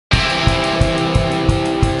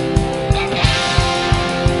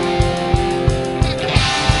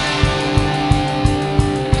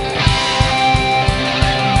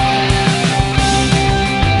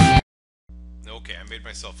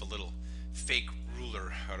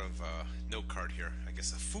ruler out of a note card here. I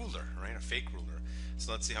guess a fooler, right? A fake ruler.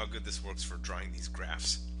 So let's see how good this works for drawing these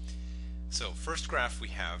graphs. So first graph we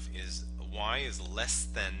have is y is less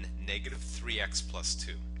than negative 3x plus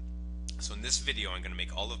 2. So in this video I'm going to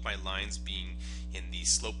make all of my lines being in the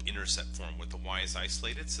slope-intercept form with the y is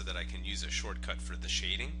isolated so that I can use a shortcut for the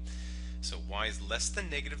shading. So y is less than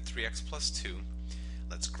negative 3x plus 2.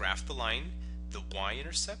 Let's graph the line. The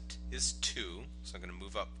y-intercept is 2, so I'm going to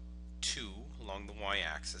move up 2 along the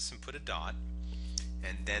y-axis and put a dot.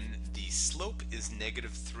 And then the slope is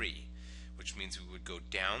negative 3, which means we would go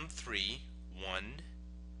down 3, 1,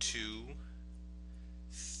 2,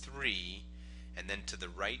 3, and then to the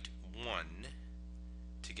right 1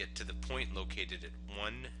 to get to the point located at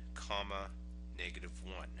 1, negative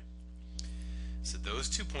 1. So those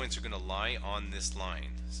 2 points are going to lie on this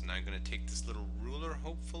line. So now I'm going to take this little ruler,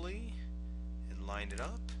 hopefully, and line it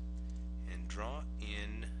up and draw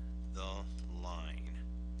in the line.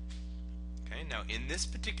 Okay, now in this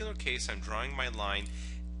particular case I'm drawing my line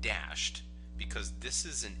dashed because this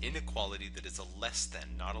is an inequality that is a less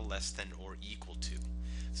than, not a less than or equal to.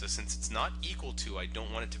 So since it's not equal to, I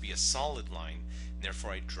don't want it to be a solid line, and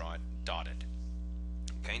therefore I draw it dotted.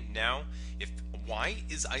 Okay, now if y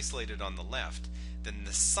is isolated on the left, then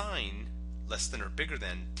the sign less than or bigger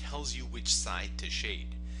than tells you which side to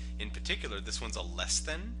shade. In particular, this one's a less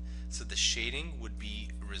than, so the shading would be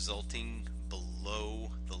resulting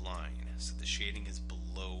below the line. So the shading is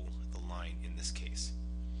below the line in this case.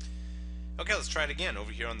 Okay, let's try it again.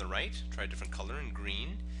 Over here on the right, try a different color in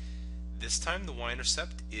green. This time the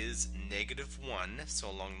y-intercept is negative 1, so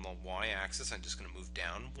along the y-axis I'm just going to move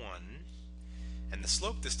down 1. And the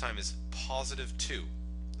slope this time is positive 2.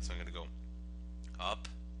 So I'm going to go up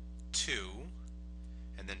 2,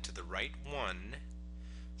 and then to the right 1.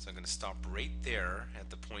 So I'm going to stop right there at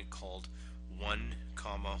the point called 1,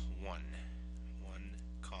 1. 1,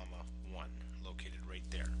 1, located right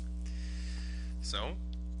there. So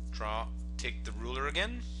take the ruler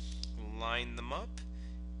again, line them up,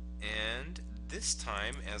 and this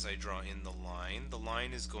time as I draw in the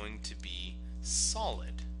line is going to be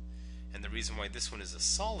solid. And the reason why this one is a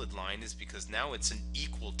solid line is because now it's an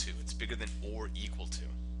equal to. It's bigger than or equal to.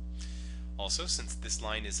 Also, since this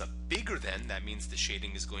line is a bigger than, that means the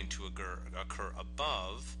shading is going to occur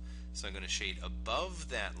above. So I'm going to shade above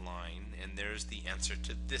that line, and there's the answer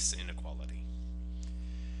to this inequality.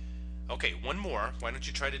 Okay, one more. Why don't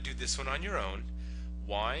you try to do this one on your own?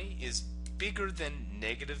 Y is bigger than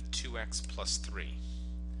negative 2x plus 3.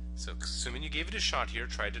 So assuming you gave it a shot here,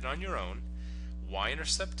 tried it on your own,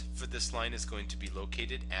 y-intercept for this line is going to be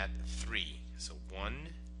located at 3. So 1,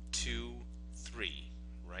 2, 3,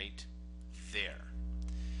 right there.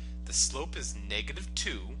 The slope is negative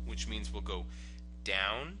 2, which means we'll go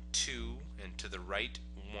down 2 and to the right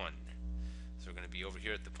 1. So we're going to be over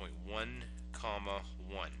here at the point 1,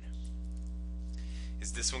 1.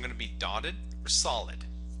 Is this one going to be dotted or solid?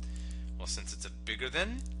 Well, since it's a bigger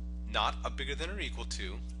than, not a bigger than or equal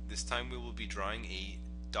to, this time we will be drawing a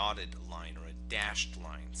dotted line or a dashed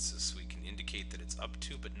line, so we can indicate that it's up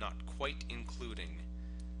to but not quite including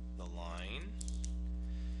the line.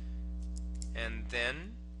 And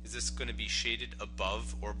then, is this going to be shaded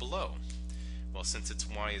above or below? Well, since its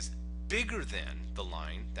y is bigger than the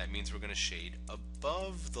line, that means we're going to shade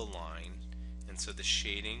above the line, and so the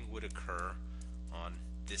shading would occur on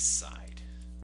this side.